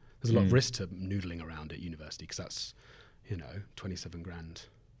to it. There's a lot of risk to noodling around at university, because that's, 27 grand.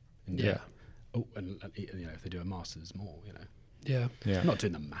 Oh, and if they do a master's, more, Yeah. I'm not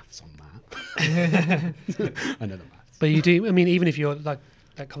doing the maths on that. I know the maths. But you do, I mean, even if you're, like,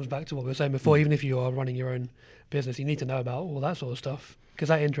 that comes back to what we were saying before, even if you are running your own business, you need to know about all that sort of stuff, because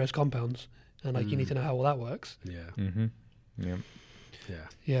that interest compounds, and you need to know how all that works.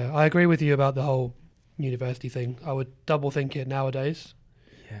 Yeah, I agree with you about the whole university thing. I would double think it nowadays,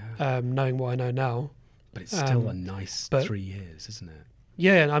 knowing what I know now. But it's still a nice 3 years, isn't it?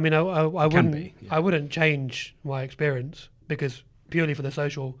 Yeah, I mean, I wouldn't I wouldn't change my experience, because purely for the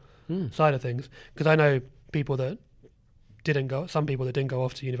social side of things, because I know people that some people that didn't go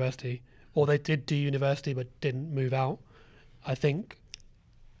off to university, or they did do university but didn't move out. I think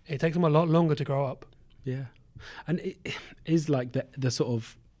it takes them a lot longer to grow up. Yeah, and it is like the sort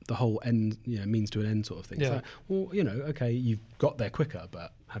of the whole end, means to an end sort of thing. Yeah. It's like, okay, you've got there quicker,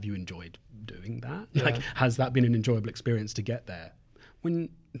 but have you enjoyed doing that? Yeah. Like, has that been an enjoyable experience to get there? When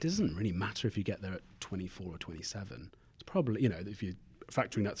it doesn't really matter if you get there at 24 or 27. It's probably, if you're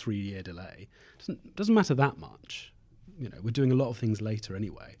factoring that 3-year delay, doesn't matter that much. We're doing a lot of things later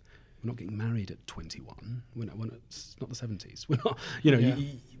anyway. We're not getting married at 21. It's not the 70s. We're not,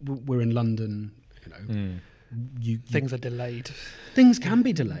 we're in London, things are delayed. Things can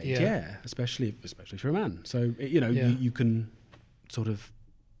be delayed, especially if you're a man. So, you can sort of,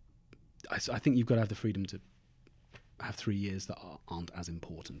 I think you've got to have the freedom to have 3 years that aren't as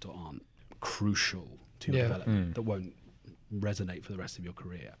important or aren't crucial to your development, that won't resonate for the rest of your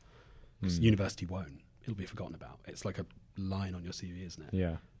career. University won't. It'll be forgotten about. It's like a line on your CV, isn't it?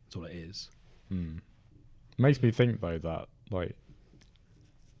 Yeah. That's all it is. Makes me think, though, that, like,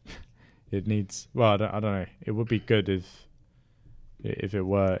 it needs, well, I don't know. It would be good if it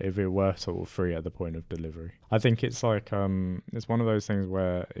were sort of free at the point of delivery. I think it's like, it's one of those things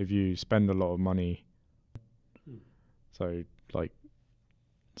where if you spend a lot of money,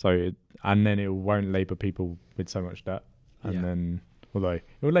 and then it won't labour people with so much debt, and then, although it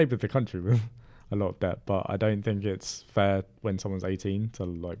will labour the country with, a lot of debt, but I don't think it's fair when someone's 18 to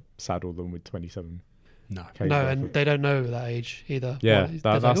like saddle them with 27. No. No, and they don't know that age either. Yeah,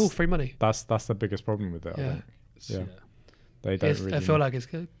 They're like, oh, free money. That's the biggest problem with it. Yeah. I think. Yeah. They don't really I feel like it's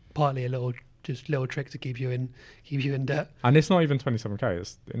partly a little trick to keep you in debt. and it's not even 27k,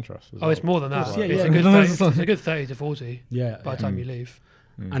 it's interest as well. It's more than that. Yeah, It's yeah. a good 30 to 40 Yeah. by the time you leave.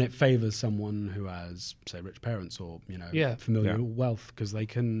 And it favours someone who has, say, rich parents or familial wealth, because they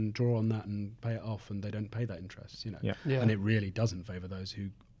can draw on that and pay it off, and they don't pay that interest. Yeah. And it really doesn't favour those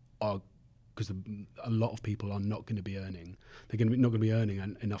who are, because a lot of people are not going to be earning. They're not going to be earning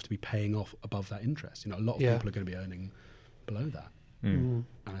enough to be paying off above that interest. A lot of people are going to be earning below that. And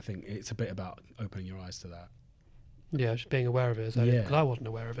I think it's a bit about opening your eyes to that. Yeah, just being aware of it. Because I wasn't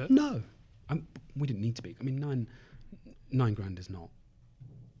aware of it. No, we didn't need to be. I mean, nine grand is not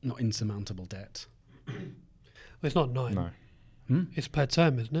insurmountable debt. Well, it's not 9. No. It's per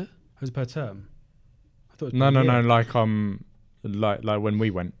term, isn't it? It was per term. I thought it was No, per year. like when we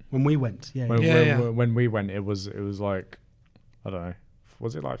went. When we went, When we went, it was like, I don't know,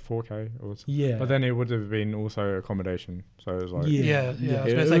 was it like 4k or something? Yeah. But then it would have been also accommodation, so it was like Yeah. I was going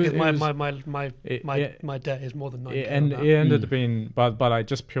to say, because my debt is more than 9. it ended up being, but like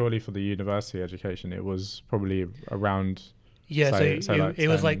just purely for the university education, it was probably around. Yeah, so like it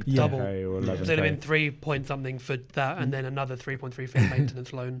was like 10K double. or 11K. So it'd have been 3 point something for that, and then another 3.3 for the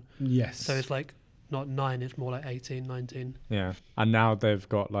maintenance loan. Yes. So it's like not 9, it's more like 18, 19. Yeah, and now they've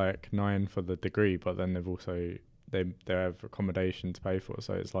got like 9 for the degree, but then they've also they have accommodation to pay for,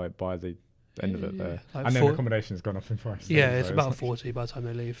 so it's like by the end of it there, Like and then accommodation's gone up in price. Yeah, so it's about 40 by the time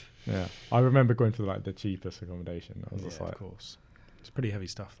they leave. Yeah, I remember going for like the cheapest accommodation. I was just like, of course, it's pretty heavy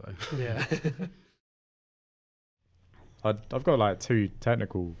stuff though. Yeah. I've got like 2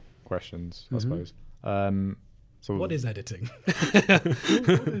 technical questions, I suppose. So What is editing?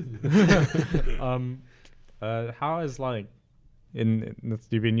 how is like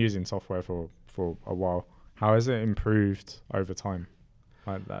you've been using software for a while? How has it improved over time?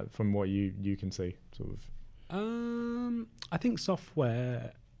 Like that, from what you can see, sort of. I think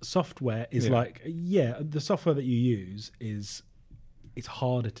software is the software that you use it's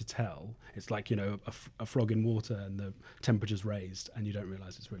harder to tell. It's like, a frog in water and the temperature's raised and you don't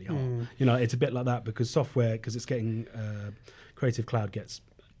realize it's really hot. It's a bit like that because software, because it's getting Creative Cloud gets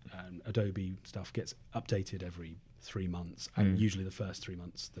Adobe stuff gets updated every 3 months, and usually the first 3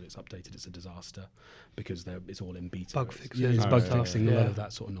 months that it's updated, it's a disaster because it's all in beta. Bug fixing. It's bug fixing, a lot of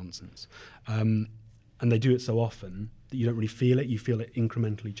that sort of nonsense. And they do it so often that you don't really feel it. You feel it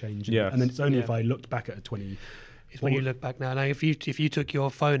incrementally changing. Yes. And then it's only if I looked back at a 20... It's when you look back now. Now, if you took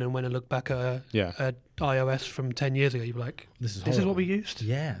your phone and went and looked back at a iOS from 10 years ago, you'd be like, "This is what we used."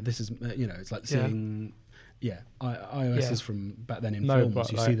 Yeah, this is it's like seeing iOS from back then in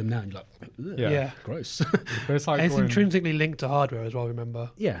films. You see them now, and you're like, gross. But it's like and it's intrinsically linked to hardware as well.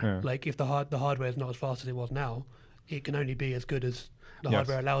 Remember, yeah. like if the hardware is not as fast as it was now, it can only be as good as the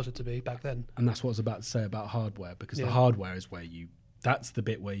hardware allows it to be back then. And that's what I was about to say about hardware, because the hardware is where that's the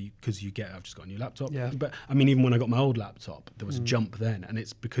bit where I've just got a new laptop. Yeah. But I mean, even when I got my old laptop, there was a jump then, and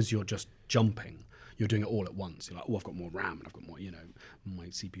it's because you're just jumping. You're doing it all at once. You're like, oh, I've got more RAM and I've got more, my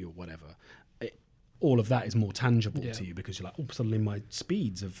CPU or whatever. All of that is more tangible to you because you're like, oh, suddenly my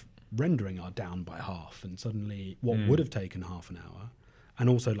speeds of rendering are down by half, and suddenly what would have taken half an hour, and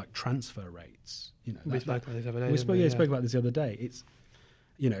also like transfer rates. We spoke about this the other day. We spoke about this the other day. It's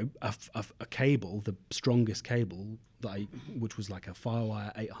a cable, the strongest cable which was like a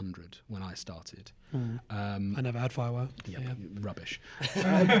FireWire 800 when I started. I never had FireWire. Yeah, rubbish.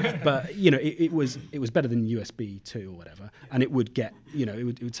 But it was better than USB 2 or whatever, and it would get it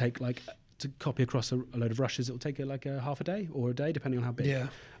would take like to copy across a load of rushes. It would take like a half a day or a day, depending on how big. Yeah.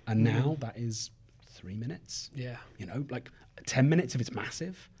 And now that is 3 minutes. Yeah. Like 10 minutes if it's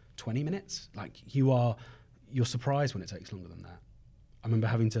massive. 20 minutes. Like you're surprised when it takes longer than that. I remember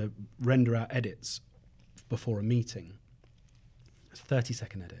having to render out edits before a meeting. It's a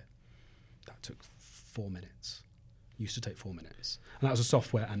 30-second edit. That took 4 minutes. Used to take 4 minutes. And that was a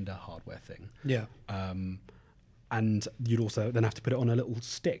software and a hardware thing. Yeah. And you'd also then have to put it on a little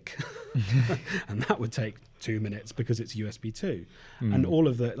stick. And that would take 2 minutes because it's USB 2. And all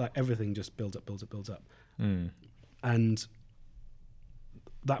of everything just builds up. And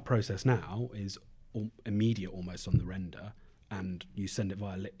that process now is immediate almost on the render. And you send it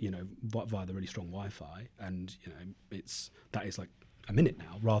via the really strong Wi-Fi, and that is like a minute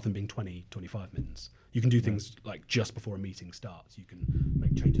now, rather than being 20, 25 minutes. You can do things like just before a meeting starts. You can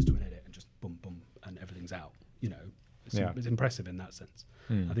make changes to an edit and just boom, boom, and everything's out. It's impressive in that sense.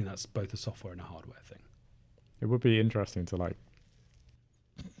 I think that's both a software and a hardware thing. It would be interesting to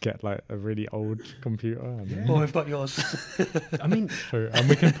get like a really old computer, and Or we've got yours, I mean, true, and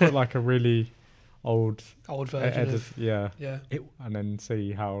we can put like a really old old version edit, of yeah, yeah. and then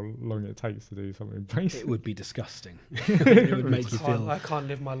see how long it takes to do something basic. it would be disgusting. It would make you feel. I can't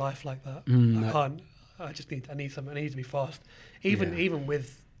live my life like that. Mm, I no. can't. I need something. I need to be fast. Even Yeah. even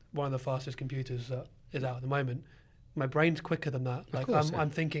with one of the fastest computers that is out at the moment, my brain's quicker than that. Like course, yeah.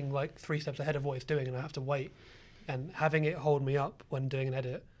 I'm thinking like 3 steps ahead of what it's doing, and I have to wait. And having it hold me up when doing an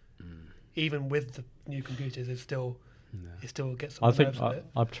edit, even with the new computers, is still No. it still gets I on the think nerves a bit.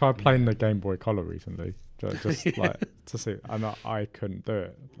 I've tried playing the Game Boy Color recently, just like to see, and I couldn't do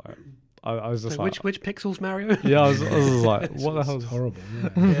it. Like I was just So like, which pixels, Mario? yeah, I was like, what the It's hell? horrible.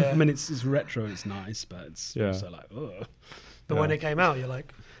 Yeah. Yeah. I mean, it's retro. It's nice, but it's Yeah. also like, ugh. But when it came out, you're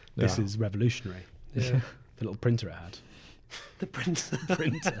like, This Yeah. is revolutionary. yeah, The little printer it had. the print.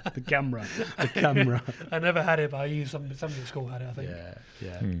 Printer, the camera. I never had it, but I used somebody at school had it. I think. Yeah,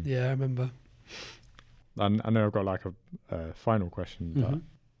 yeah. Hmm. Yeah, I remember. And I know I've got like a final question. Mhm.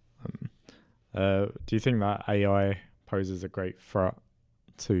 But, do you think that AI poses a great threat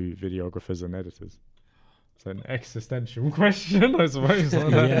to videographers and editors? It's an existential question, I suppose.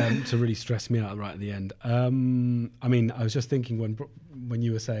 Yeah, to really stress me out right at the end. I mean, I was just thinking when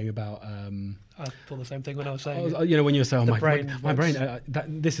you were saying about, I thought the same thing when I was saying. you know, when you were saying, The oh, brain my brain, wants-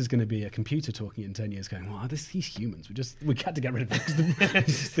 this is going to be a computer talking in 10 years, going, wow, these humans, we had to get rid of them because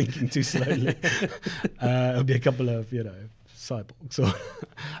it's just thinking too slowly. It'll be a couple of, cyborgs. Or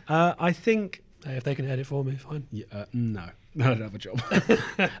I think. Hey, if they can edit for me, fine. Yeah, no, I don't have a job.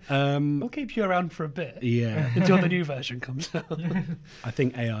 I'll keep you around for a bit Yeah. until the new version comes out. I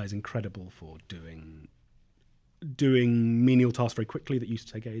think AI is incredible for doing menial tasks very quickly that used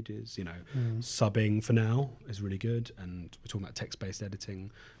to take ages. Subbing for now is really good, and we're talking about text-based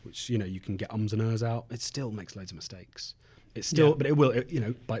editing, which you can get ums and ers out. It still makes loads of mistakes. It's still, Yeah. but it will.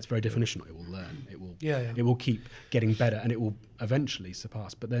 By its very definition, it will learn. It will. Yeah. It will keep getting better, and it will eventually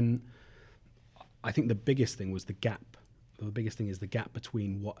surpass. But then, I think the biggest thing was the gap. The biggest thing is the gap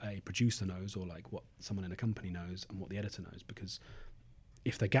between what a producer knows, or like what someone in a company knows, and what the editor knows. Because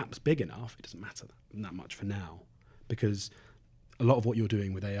if the gap's big enough, it doesn't matter that much for now. Because a lot of what you're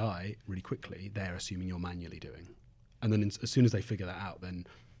doing with AI really quickly, they're assuming you're manually doing. And then as soon as they figure that out, then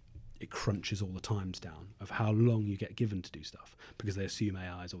it crunches all the times down of how long you get given to do stuff. Because they assume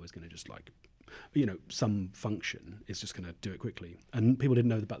AI is always going to just some function is just going to do it quickly. And people didn't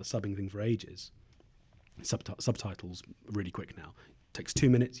know about the subbing thing for ages. Subtitles really quick now. Takes 2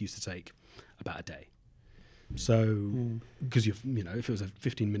 minutes, used to take about a day. So, because if it was a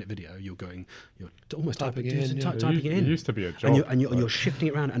 15-minute video, you're almost Typing it in, yeah. typing it in. It used to be a job. And you're shifting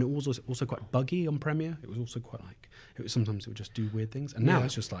it around, and it was also quite buggy on Premiere. It was also quite sometimes it would just do weird things. And now Yeah.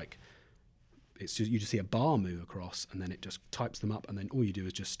 it's just like, you just see a bar move across, and then it just types them up, and then all you do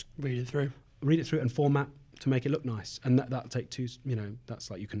is just Read it through. read it through and format to make it look nice. And that'll take two. That's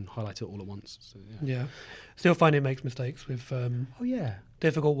like you can highlight it all at once. So, yeah. Yeah. Still find it makes mistakes with Oh yeah.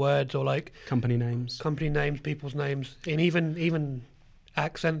 difficult words or like Company names. company names, people's names, and even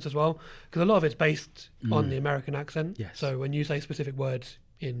accents as well. Because a lot of it's based on the American accent. Yes. So when you say specific words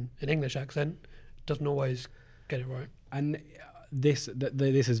in an English accent, it doesn't always get it right. And this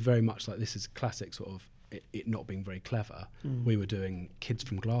is very much like, this is classic sort of it not being very clever. We were doing Kids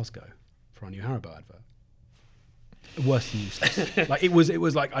from Glasgow for our new Haribo advert. Worse than useless. Like it was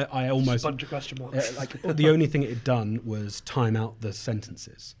like I almost Bunch of question marks. like the only thing it had done was time out the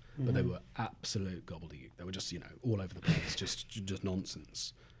sentences, but they were absolute gobbledygook. They were just all over the place, just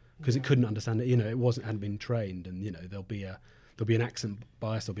nonsense, because it couldn't understand it. It hadn't been trained, and there'll be an accent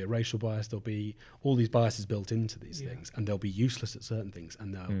bias, there'll be a racial bias, there'll be all these biases built into these things, and they'll be useless at certain things.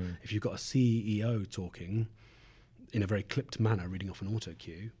 And if you've got a CEO talking in a very clipped manner, reading off an auto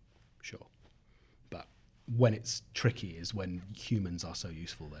cue, sure. But when it's tricky is when humans are so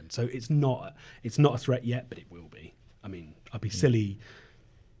useful then. So it's not a threat yet, but it will be. I mean, I'd be silly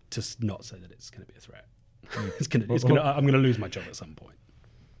to not say that it's going to be a threat. I'm going to lose my job at some point.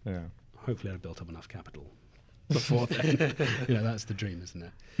 Yeah. Hopefully I've built up enough capital before then. That's the dream, isn't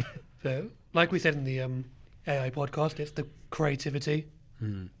it? So, like we said in the AI podcast, it's the creativity.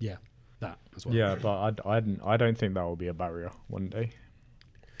 Yeah, that as well. Yeah, but I don't think that will be a barrier one day.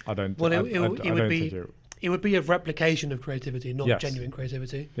 I don't. Well, I it don't would be. think it- It would be a replication of creativity, not Yes. genuine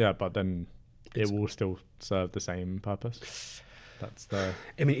creativity. Yeah, but then it will still serve the same purpose. That's the.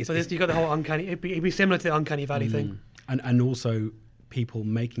 I mean, So you got the whole uncanny. It'd be similar to the uncanny valley thing. and also people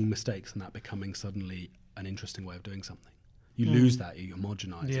making mistakes and that becoming suddenly an interesting way of doing something. You lose that, you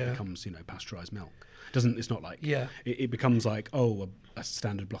homogenize. Yeah. It becomes pasteurized milk. It's not like Yeah. it becomes like a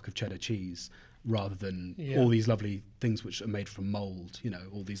standard block of cheddar cheese, rather than Yeah. all these lovely things which are made from mold, you know,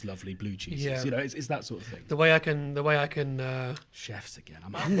 all these lovely blue cheeses. Yeah. You know, it's that sort of thing. The way I can Chefs again.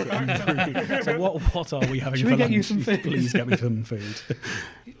 I'm hungry. So what are we having Should for we get lunch? you some food? Please get me some food.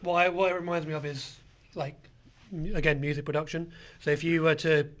 what it reminds me of is like again music production. So if you were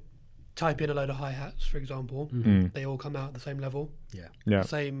to type in a load of hi-hats, for example, they all come out at the same level, Yeah. Yeah. the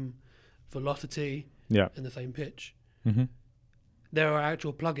same velocity Yeah. and the same pitch. Mm-hmm. There are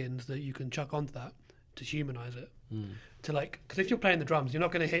actual plugins that you can chuck onto that to humanize it. To like, because if you're playing the drums, you're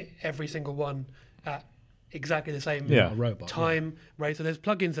not going to hit every single one at exactly the same Yeah. A robot. time rate. So there's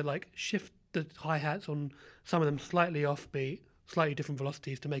plugins that like shift the hi-hats on some of them slightly offbeat, slightly different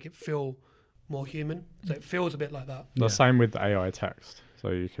velocities to make it feel more human. So it feels a bit like that. The Yeah. same with AI text,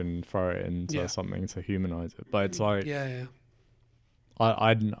 so you can throw it into Yeah. something to humanize it. But it's like Yeah.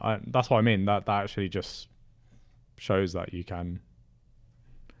 I that's what I mean. That actually just shows that you can.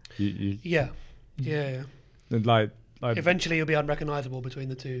 You Yeah. like Eventually you'll be unrecognizable between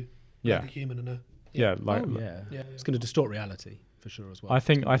the two. yeah Like a human and a... yeah like Oh, yeah. Yeah. It's going to distort reality for sure as well. I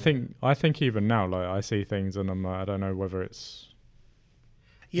think even now, like I see things and I'm like, I don't know whether it's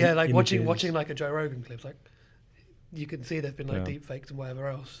Yeah, like images. watching like a Joe Rogan clips, like you can see there've been like Yeah. deep fakes and whatever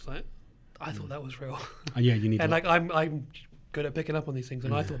else. Like I thought that was real. And yeah, you need. And like I'm good at picking up on these things,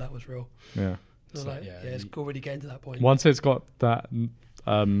 and I thought that was real. yeah. So It's like, like, yeah, yeah, it's you- already getting to that point. Once it's got that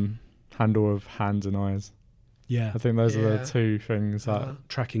handle of hands and eyes, yeah, I think those are Yeah. the two things that. Uh-huh.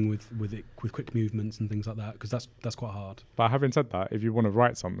 tracking with quick movements and things like that, because that's quite hard. But having said that, if you want to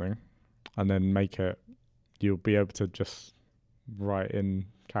write something and then make it, you'll be able to just write in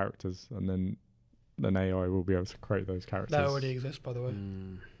characters, and then an AI will be able to create those characters. That already exists, by the way.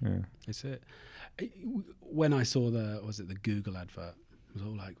 Yeah. It's it. When I saw the Google advert, it was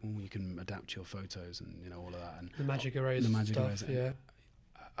all like, oh, you can adapt your photos and you know all of that, and The magic erase The magic stuff. eraser. Yeah.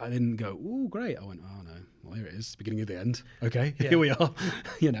 I didn't go, oh, great. I went, oh no, well here it is, beginning of the end. Okay, Yeah. here we are.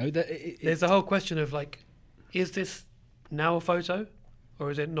 You know, There's a whole question of like, is this now a photo,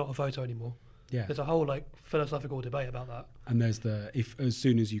 or is it not a photo anymore? yeah. There's a whole like philosophical debate about that. And there's if as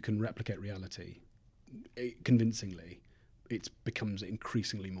soon as you can replicate reality convincingly, it becomes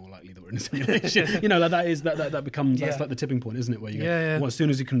increasingly more likely that we're in a simulation. You know, like that becomes that's Yeah. like the tipping point, isn't it? Where you go, Yeah. well, as soon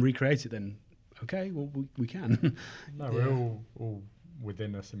as you can recreate it, then okay, well we can. No, we're all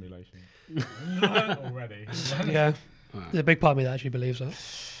within a simulation already. Yeah. Wow. There's a big part of me that actually believes that.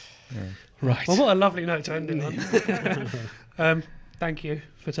 Yeah. Right. Well, what a lovely note to end it on. Thank you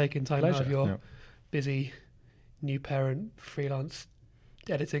for taking time out of Pleasure. your Yeah. busy new parent freelance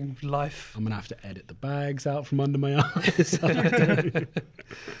editing life. I'm gonna have to edit the bags out from under my eyes.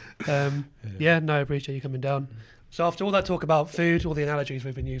 Yeah, no, I appreciate you coming down. So after all that talk about food, all the analogies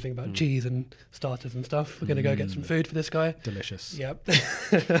we've been using about cheese and starters and stuff, we're going to go get some food for this guy. Delicious. Yep.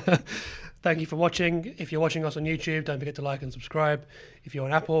 Thank you for watching. If you're watching us on YouTube, don't forget to like and subscribe. If you're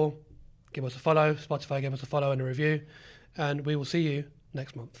on Apple, give us a follow. Spotify, give us a follow and a review. And we will see you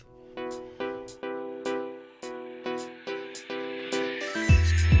next month.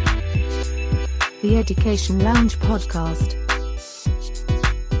 The Education Lounge Podcast.